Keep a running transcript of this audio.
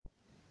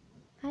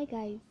Hi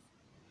guys,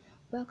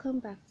 welcome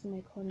back to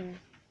my corner.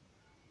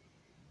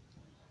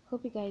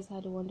 Hope you guys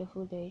had a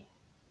wonderful day.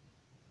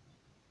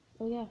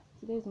 Oh yeah,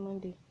 today is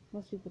Monday.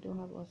 Most people don't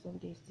have awesome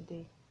days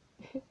today,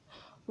 but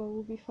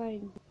we'll be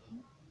fine.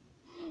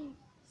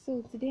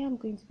 So today I'm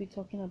going to be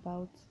talking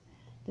about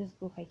this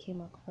book I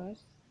came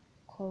across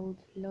called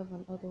Love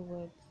and Other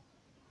Words.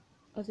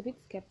 I was a bit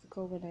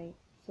skeptical when I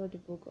saw the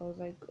book. I was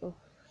like, oh,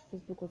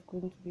 this book was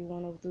going to be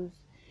one of those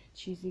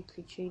cheesy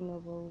cliche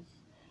novels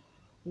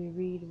we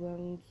read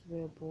once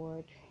we're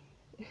bored.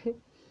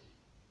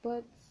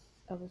 But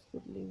I was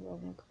totally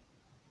wrong.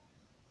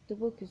 The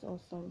book is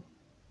awesome.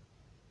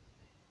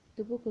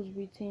 The book was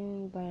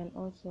written by an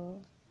author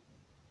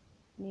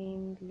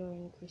named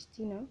Lauren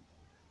Christina,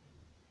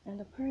 and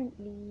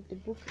apparently, the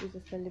book is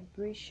a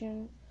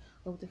celebration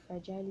of the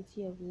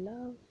fragility of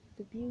love,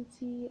 the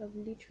beauty of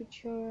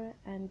literature,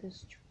 and the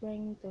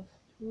strength of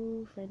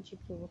true friendship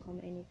to overcome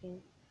anything.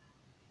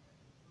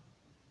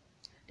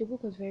 The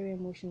book was very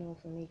emotional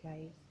for me,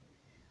 guys.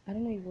 I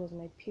don't know if it was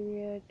my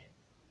period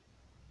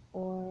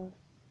or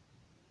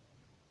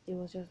it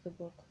was just the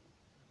book.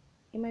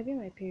 It might be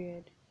my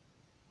period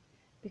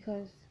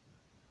because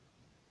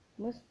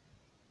most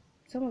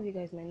some of you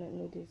guys might not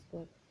know this,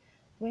 but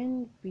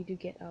when we do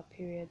get our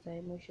periods, our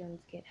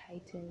emotions get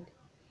heightened.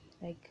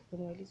 Like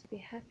when we're a little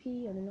bit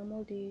happy on a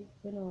normal day,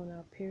 when we're on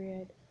our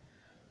period,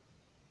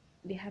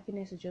 the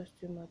happiness is just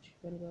too much.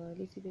 When we're a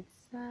little bit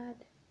sad,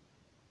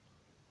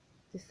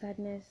 the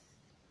sadness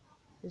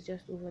is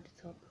just over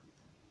the top.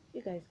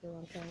 You guys get what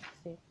I'm trying to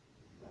say.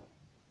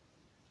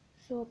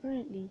 So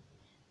apparently,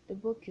 the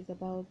book is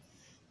about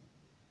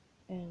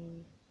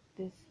um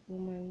this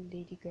woman,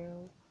 lady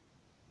girl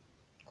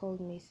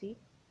called Macy.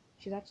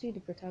 She's actually the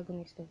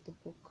protagonist of the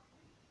book,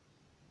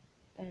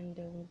 and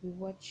we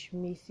watch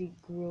Macy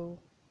grow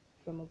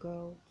from a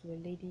girl to a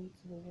lady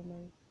to a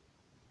woman,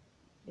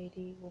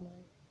 lady,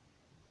 woman.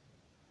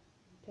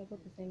 They're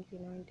both the same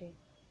thing, aren't they?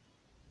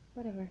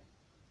 Whatever.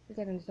 You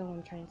guys understand what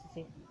I'm trying to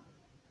say.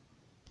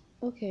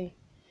 Okay,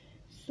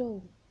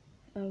 so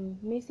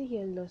Macy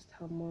here lost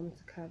her mom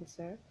to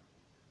cancer,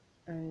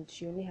 and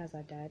she only has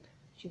her dad.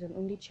 She's an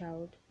only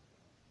child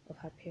of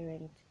her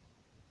parent.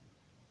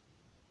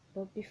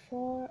 But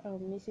before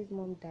Macy's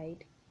mom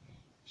died,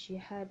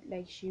 she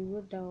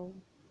wrote down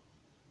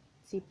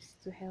tips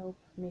to help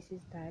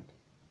Macy's dad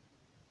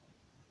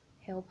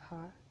help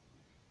her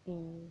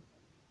in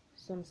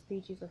some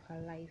stages of her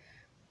life.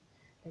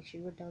 Like she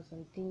wrote down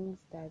some things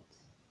that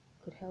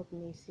could help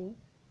Macy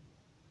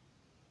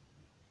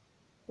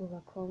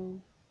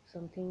overcome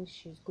some things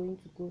she's going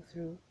to go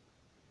through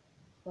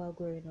while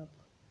growing up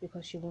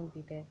because she won't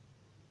be there.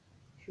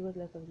 She wrote a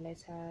lot of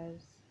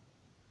letters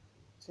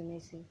to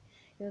Macy.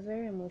 It was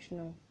very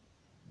emotional,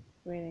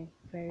 really,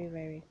 very,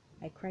 very.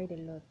 I cried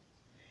a lot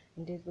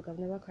in this book. I've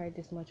never cried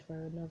this much for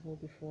a novel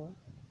before.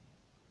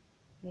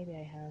 Maybe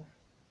I have.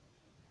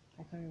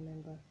 I can't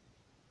remember.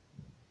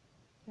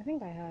 I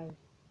think I have.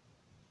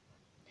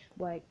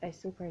 But I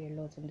still cried a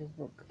lot in this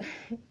book.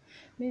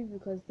 Maybe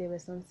because there were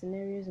some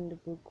scenarios in the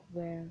book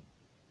where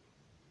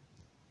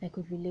I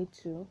could relate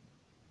to,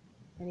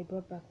 and it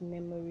brought back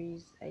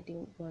memories I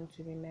didn't want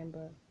to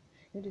remember.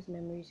 You know those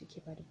memories you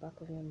keep at the back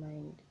of your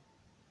mind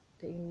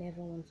that you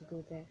never want to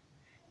go there.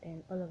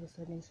 Then all of a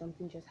sudden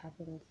something just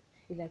happens.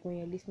 It's like when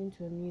you're listening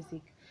to a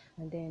music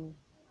and then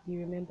you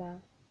remember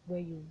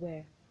where you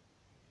were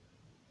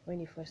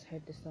when you first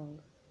heard the song.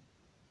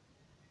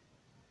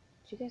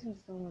 Do you guys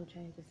understand what I'm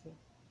trying to say?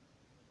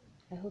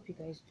 I hope you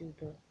guys do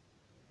though.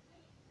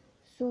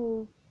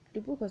 So the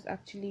book was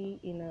actually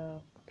in a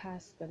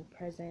past and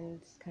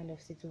present kind of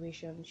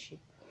situationship.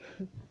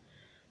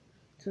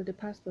 So the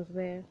past was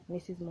where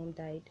Macy's mom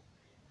died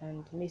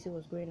and Macy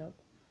was growing up,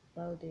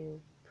 while the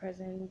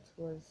present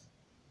was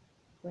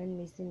when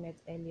Macy met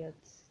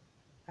Elliot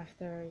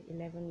after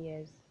 11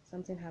 years.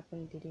 Something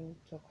happened, they didn't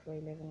talk for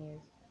 11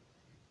 years.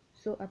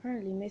 So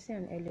apparently Macy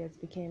and Elliot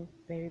became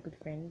very good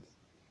friends,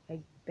 like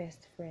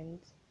best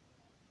friends,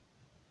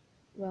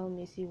 while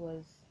Macy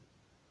was,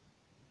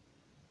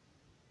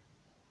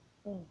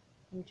 oh,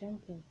 I'm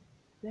jumping.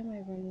 Where am I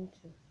running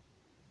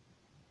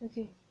to?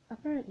 Okay,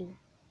 apparently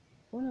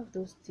one of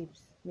those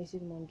tips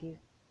Macy's mom gave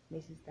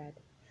Macy's dad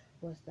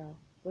was that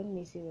when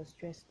Macy was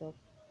stressed up,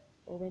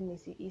 or when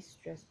Macy is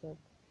stressed up,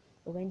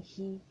 or when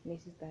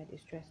Macy's dad, is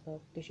stressed up,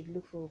 they should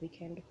look for a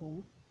weekend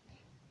home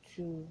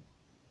to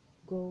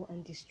go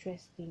and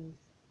distress things.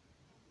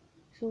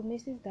 So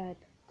Macy's dad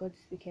got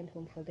this weekend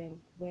home for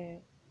them where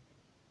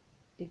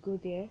they go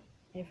there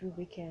every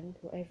weekend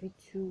or every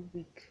 2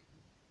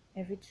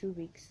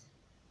 weeks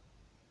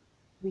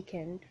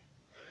weekend,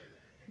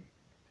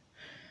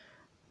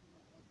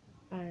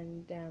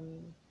 and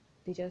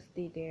they just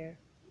stay there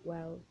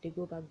while they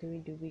go back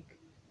during the week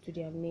to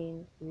their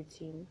main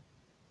routine.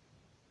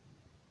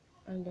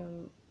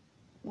 And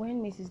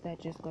when Macy's dad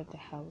just got the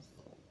house,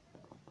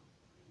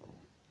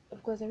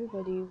 of course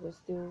everybody was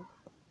still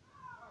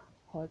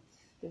hot.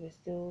 They were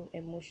still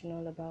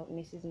emotional about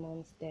Mrs.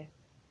 Mom's death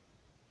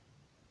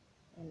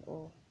and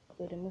all.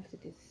 So they moved to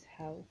this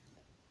house.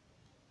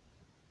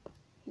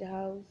 The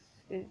house,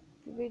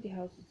 the way the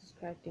house is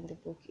described in the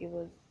book, it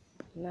was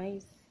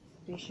nice,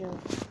 spacious.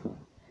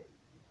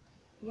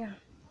 Yeah.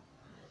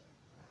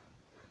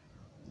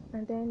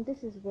 And then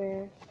this is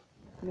where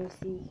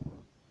Lucy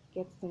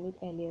gets to meet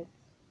Elliot.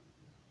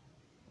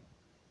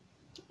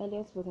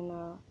 Elliot was in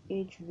our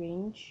age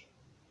range.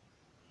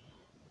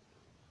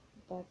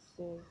 That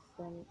is,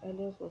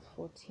 Elliot was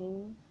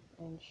 14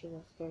 and she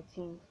was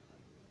 13.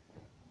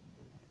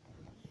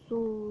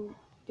 So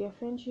their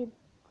friendship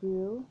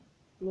grew,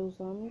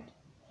 blossomed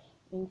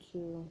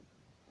into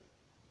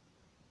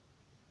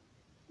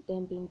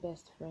them being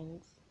best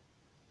friends.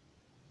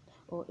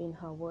 Or in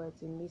her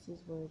words, in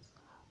Macy's words,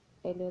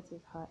 Elliot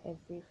is her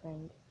every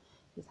friend.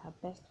 He's her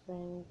best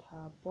friend,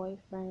 her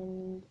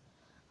boyfriend,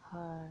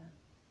 her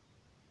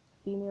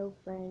female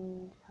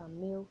friend, her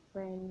male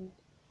friend,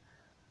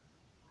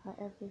 her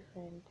every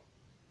friend.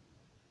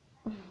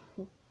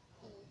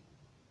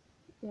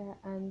 Yeah,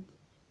 and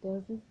there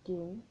was this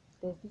game.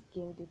 There's this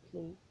game they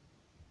play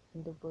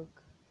in the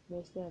book,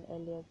 Macy and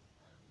Elliot,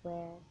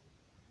 where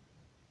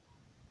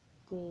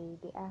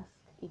they ask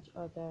each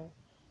other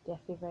their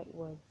favorite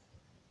words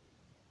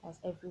as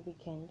every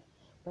weekend.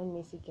 When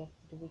Macy gets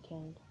to the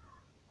weekend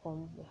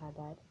home with her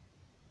dad,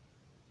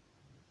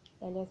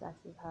 Elliot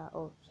asks her,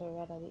 oh, sorry,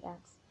 rather they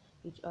ask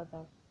each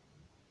other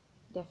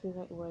their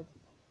favorite words,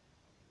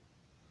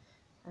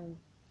 and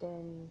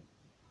then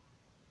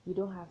you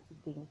don't have to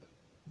think.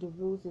 The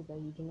rules is that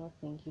you do not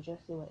think, you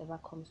just say whatever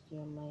comes to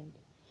your mind.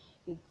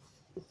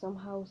 It's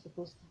somehow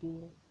supposed to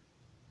be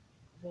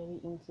very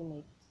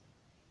intimate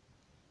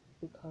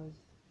because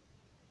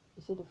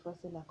you say the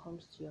first thing that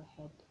comes to your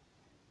head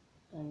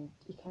and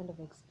it kind of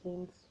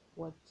explains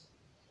what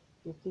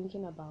you're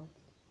thinking about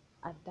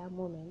at that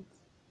moment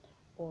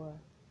or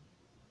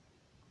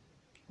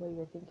what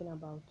you're thinking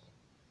about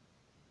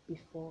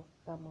before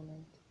that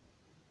moment.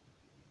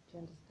 Do you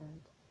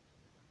understand?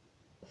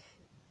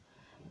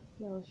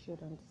 You all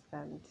should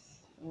understand.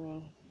 I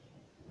mean,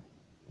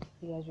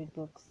 you guys read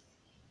books,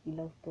 you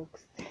love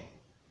books. I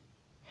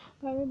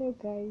don't know,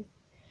 guys.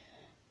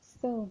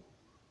 So,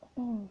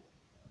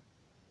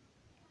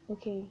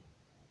 okay,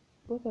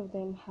 both of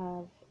them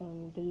have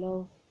the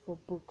love for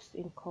books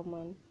in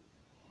common,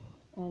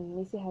 and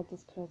Macy had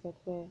this closet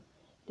where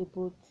they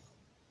both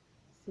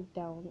sit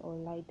down or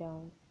lie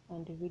down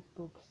and they read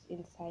books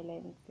in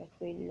silence, like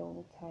for a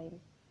long time.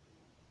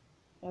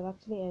 I was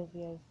actually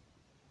envious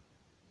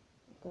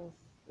because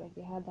like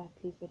they had that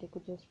place where they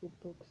could just read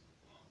books.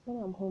 When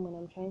I'm home and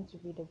I'm trying to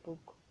read a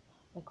book,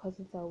 my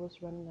cousins are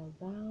always running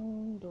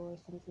around, or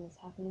something is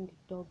happening.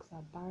 The dogs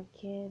are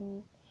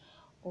barking,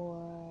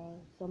 or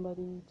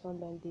somebody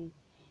turned on the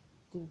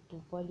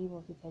volume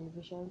of the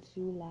television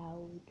too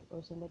loud,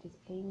 or somebody's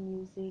playing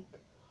music,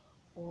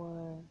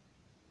 or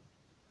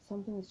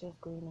something is just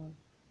going on.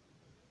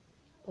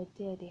 But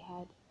there they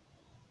had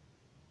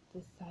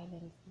this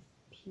silence, this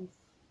peace,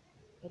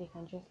 where they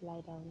can just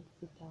lie down,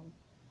 sit down,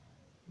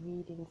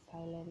 read in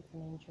silence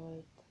and enjoy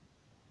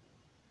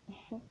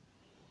it.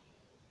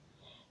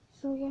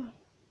 So yeah,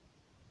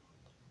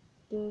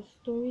 the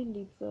story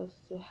leads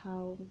us to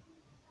how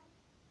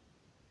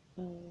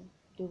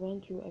they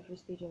went through every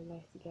stage of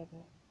life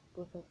together.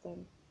 Both of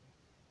them.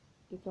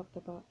 They talked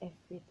about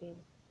everything,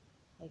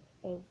 like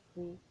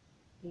every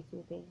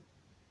little thing.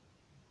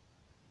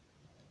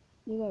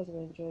 You guys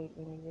will enjoy it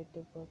when you read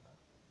the book.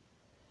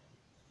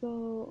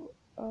 So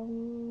I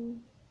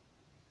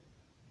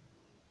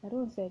don't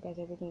want to tell you guys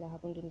everything that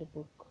happened in the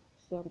book,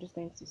 so I'm just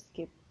going to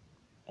skip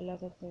a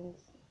lot of things.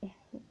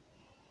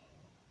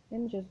 Let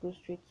me just go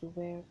straight to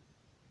where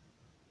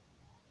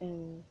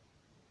um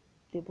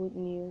they both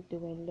knew they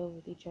were in love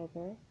with each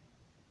other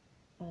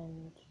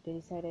and they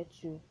decided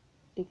to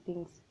take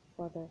things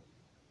further.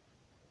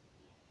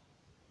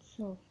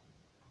 So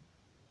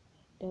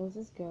there was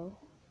this girl,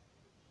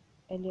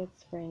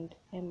 Elliot's friend,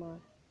 Emma.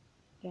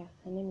 Yeah,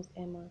 her name is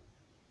Emma.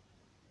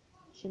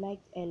 She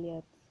liked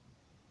Elliot,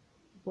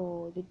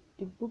 but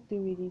the book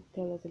didn't really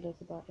tell us a lot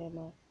about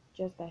Emma,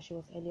 just that she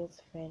was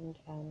Elliot's friend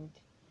and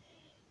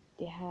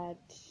they had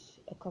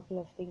a couple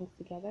of things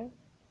together.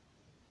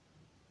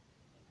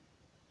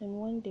 And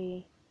one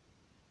day,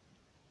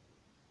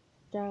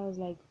 that was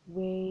like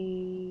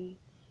way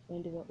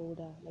when they were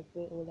older, like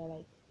way older,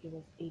 like he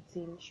was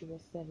 18, she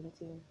was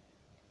 17.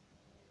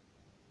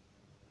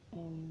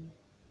 Um,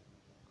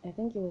 I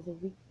think it was a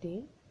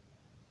weekday.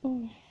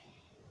 Mm,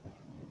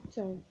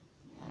 sorry,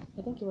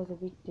 I think it was a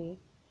weekday.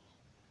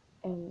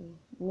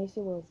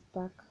 Macy was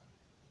back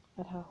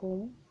at her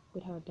home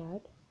with her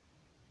dad.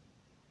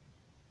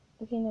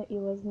 Okay, no, it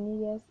was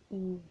New Year's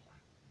Eve.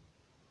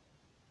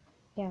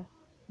 Yeah,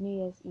 New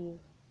Year's Eve.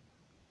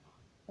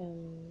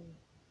 Um,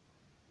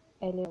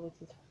 Earlier with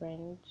his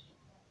friend.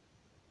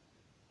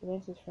 He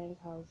went to his friend's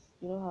house.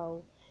 You know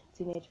how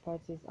teenage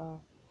parties are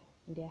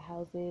in their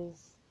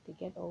houses. They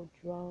get all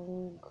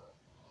drunk.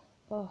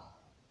 Oh,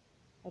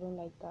 I don't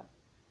like that.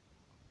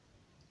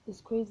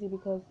 It's crazy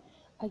because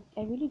I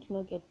really do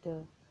not get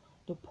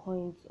the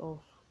point of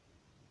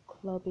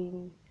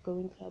clubbing,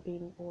 going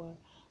clubbing or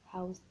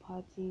house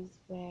parties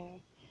where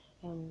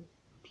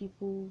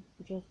people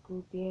would just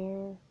go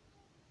there.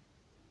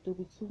 There'll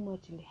be too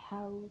much in the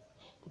house.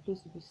 The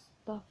place will be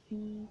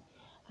stuffy,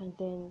 and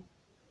then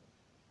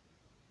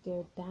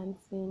they're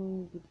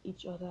dancing with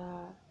each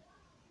other.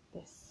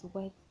 There's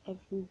sweat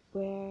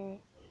everywhere.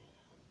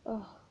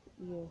 Oh,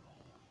 yeah.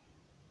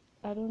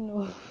 I don't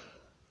know.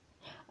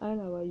 I don't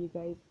know about you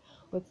guys,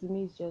 but to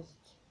me, it's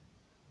just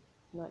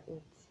not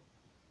it.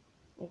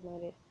 It's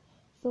not it.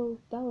 So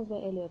that was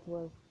where Elliot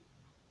was.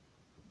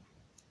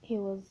 He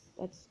was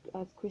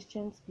at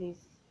Christian's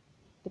place.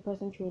 The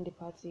person throwing the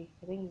party.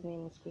 I think his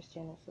name was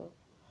Christian also.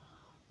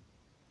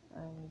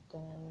 And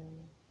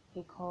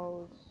he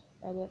called.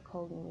 Elliot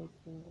called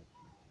Macy.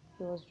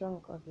 He was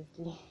drunk,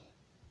 obviously.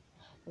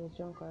 He was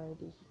drunk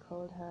already. He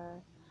called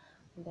her.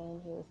 And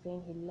then he was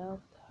saying he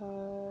loved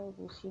her.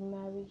 Will she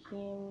marry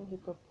him? He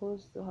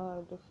proposed to her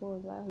on the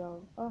phone while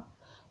drunk. Oh,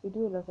 we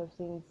do a lot of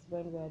things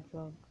when we are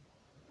drunk.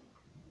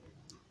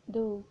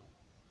 Though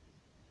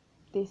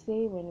they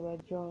say when we're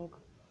drunk,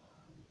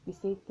 we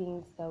say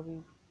things that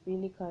we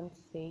really can't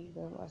say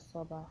when we're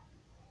sober,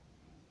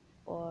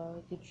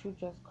 or the truth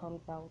just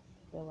comes out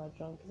when we're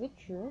drunk. Is it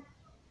true?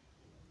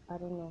 I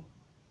don't know.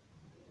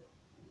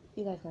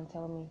 You guys can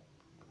tell me.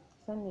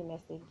 Send me a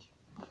message.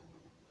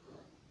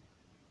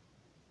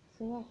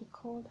 So yeah, he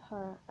called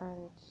her,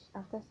 and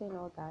after saying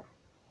all that,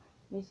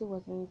 Macy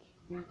wasn't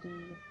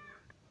really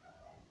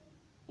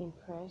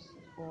impressed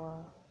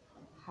or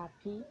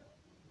happy.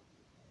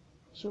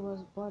 She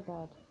was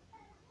bothered,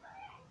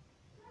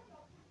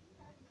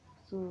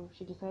 so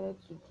she decided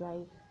to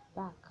drive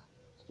back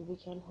to the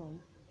weekend home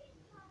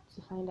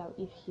to find out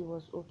if he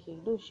was okay.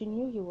 Though she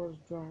knew he was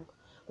drunk,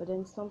 but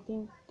then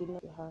something did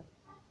not to her.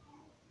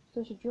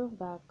 So she drove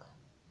back,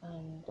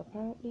 and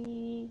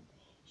apparently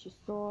she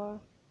saw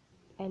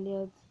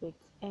Elliot with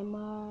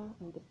Emma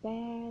on the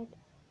bed.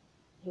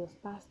 He was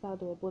passed out,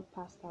 they were both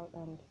passed out,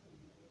 and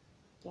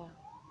yeah,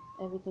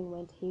 everything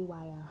went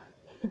haywire.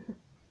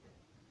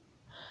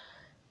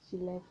 She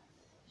left,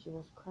 she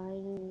was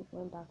crying,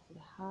 went back to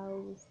the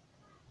house.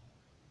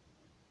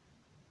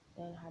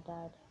 Then her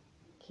dad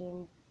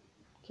came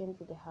came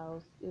to the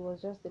house. It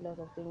was just a lot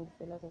of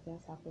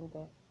things happened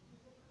there.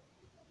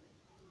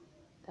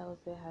 That was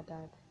where her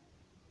dad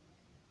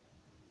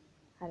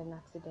had an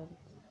accident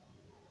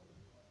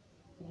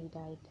and he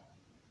died.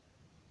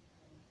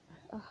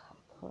 Oh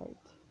God.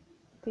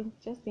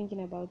 Just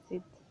thinking about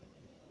it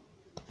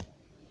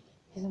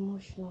is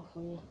emotional for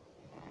me.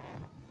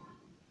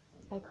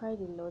 I cried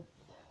a lot.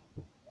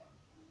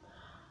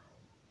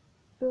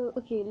 So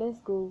okay, let's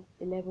go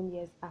 11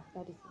 years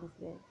after this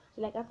incident.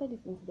 So like after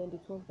this incident, the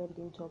two of them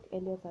didn't talk.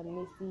 Elliot and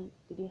Macy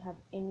they didn't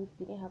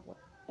have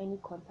any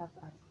contact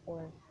at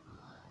all.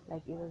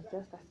 Like it was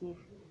just as if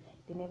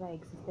they never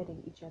existed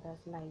in each other's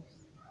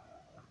lives.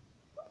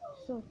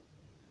 So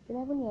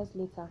 11 years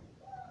later,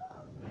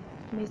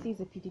 Macy is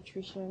a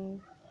pediatrician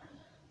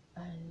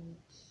and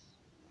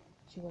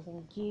she was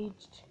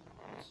engaged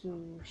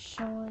to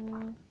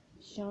Sean.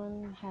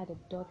 Sean had a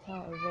daughter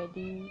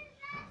already,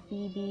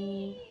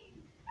 Phoebe,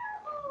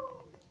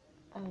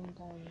 and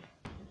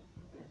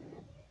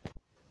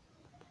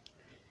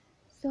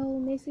so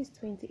Macy's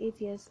 28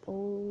 years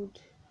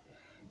old.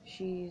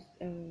 She's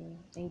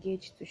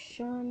engaged to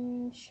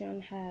Sean.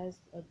 Sean has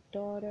a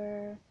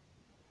daughter,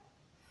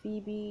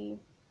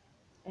 Phoebe,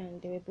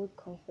 and they were both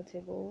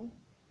comfortable.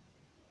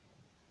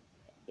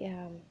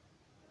 Yeah,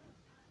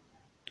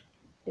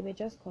 they were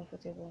just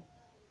comfortable.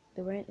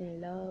 They weren't in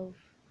love,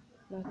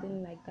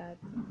 nothing like that.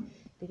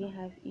 They didn't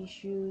have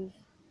issues.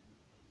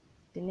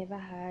 They never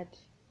had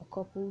a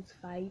couple's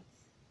fight.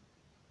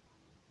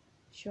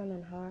 Sean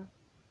and her,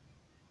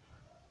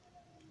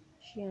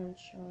 she and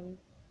Sean,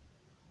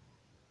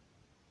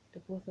 the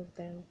both of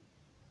them.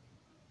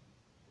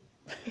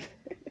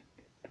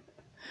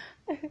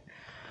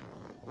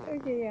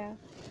 Okay, yeah.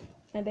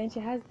 And then she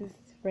has this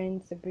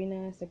friend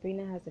Sabrina.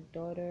 Sabrina has a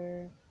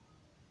daughter.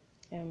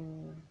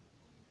 Um,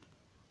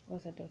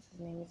 what's her daughter's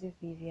name? Is it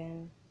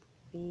Vivian?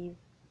 Viv.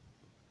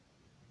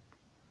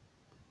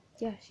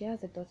 Yeah, she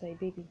has a daughter, a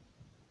baby.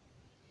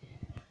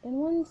 Then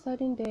one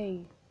sudden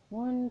day,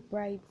 one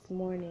bright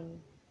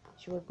morning,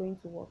 she was going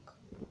to work.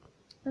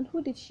 And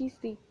who did she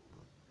see?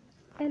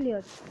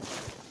 Elliot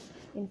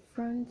in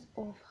front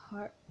of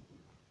her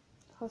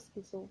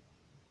hospital.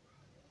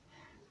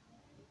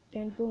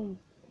 Then boom,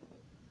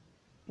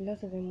 a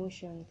lot of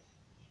emotions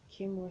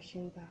came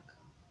rushing back.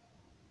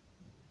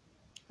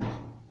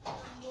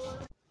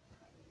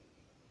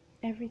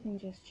 Everything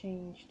just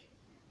changed.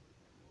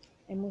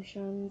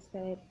 Emotions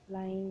started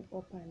flying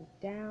up and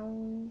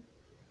down.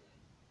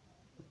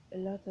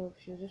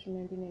 She was just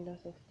remembering a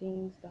lot of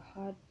things, the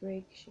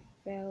heartbreak she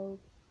felt,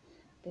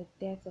 the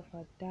death of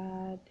her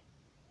dad,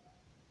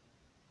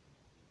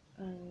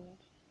 and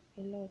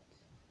a lot.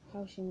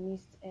 How she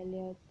missed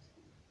Elliot,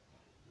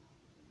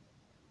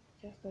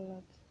 just a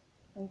lot.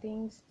 And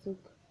things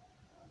took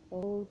a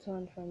whole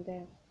turn from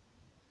there.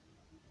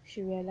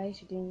 She realized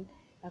she didn't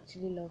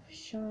actually love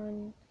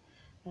Sean,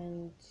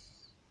 and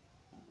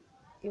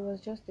it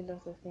was just a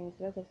lot of things.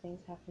 A lot of things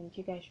happened.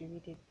 You guys should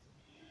read it.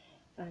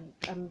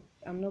 and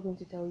I'm not going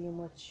to tell you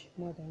much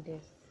more than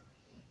this.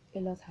 A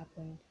lot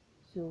happened.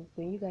 So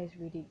when you guys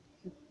read it,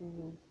 you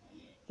will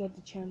get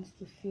the chance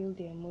to feel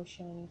the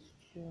emotions,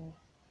 to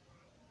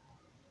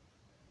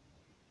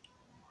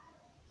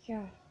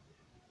yeah,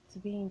 to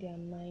be in their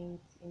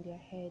minds, in their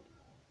head.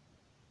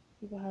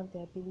 People have the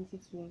ability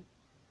to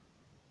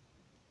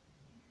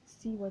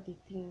see what they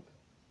think,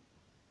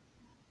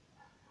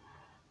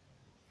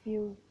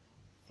 feel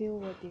feel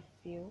what they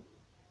feel,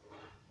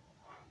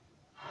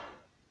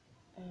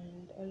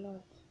 and a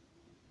lot.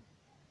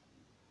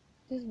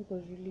 This book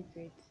was really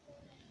great.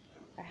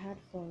 I had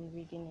fun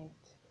reading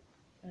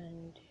it,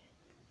 and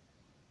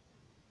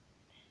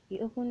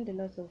it opened a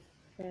lot of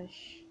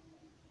fresh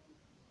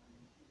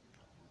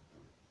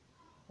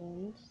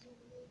wounds,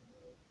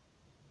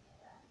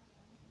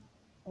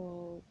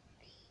 or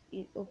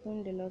it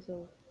opened a lot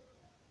of,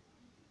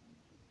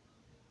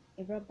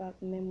 it brought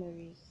back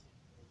memories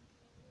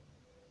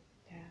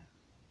that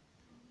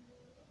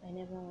I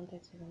never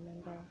wanted to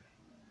remember.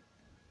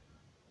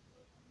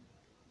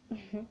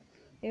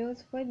 It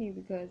was funny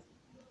because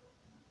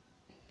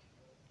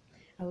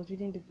I was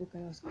reading the book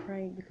and I was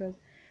crying because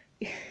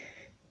it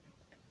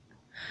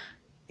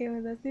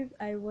was as if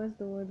I was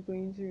the one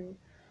going through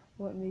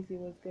what Macy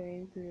was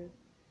going through.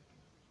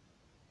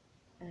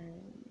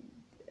 And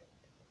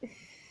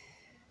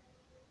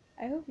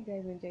I hope you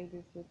guys enjoyed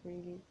this book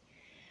really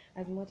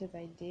as much as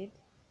I did.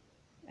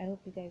 I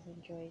hope you guys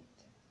enjoyed.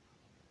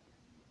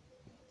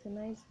 It's a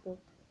nice book.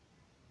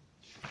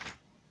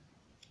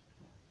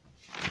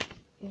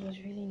 It was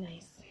really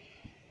nice.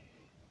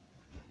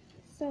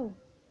 So,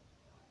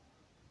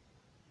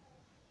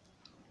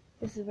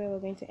 this is where we're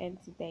going to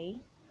end today.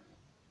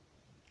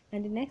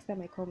 And the next time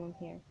I come on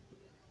here,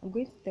 I'm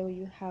going to tell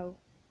you how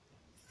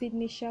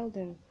Sidney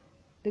Sheldon,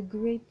 the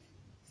great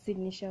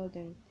Sidney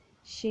Sheldon,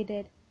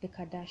 shaded the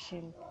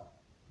Kardashian.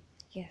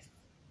 Yes,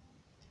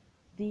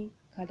 the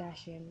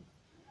Kardashian.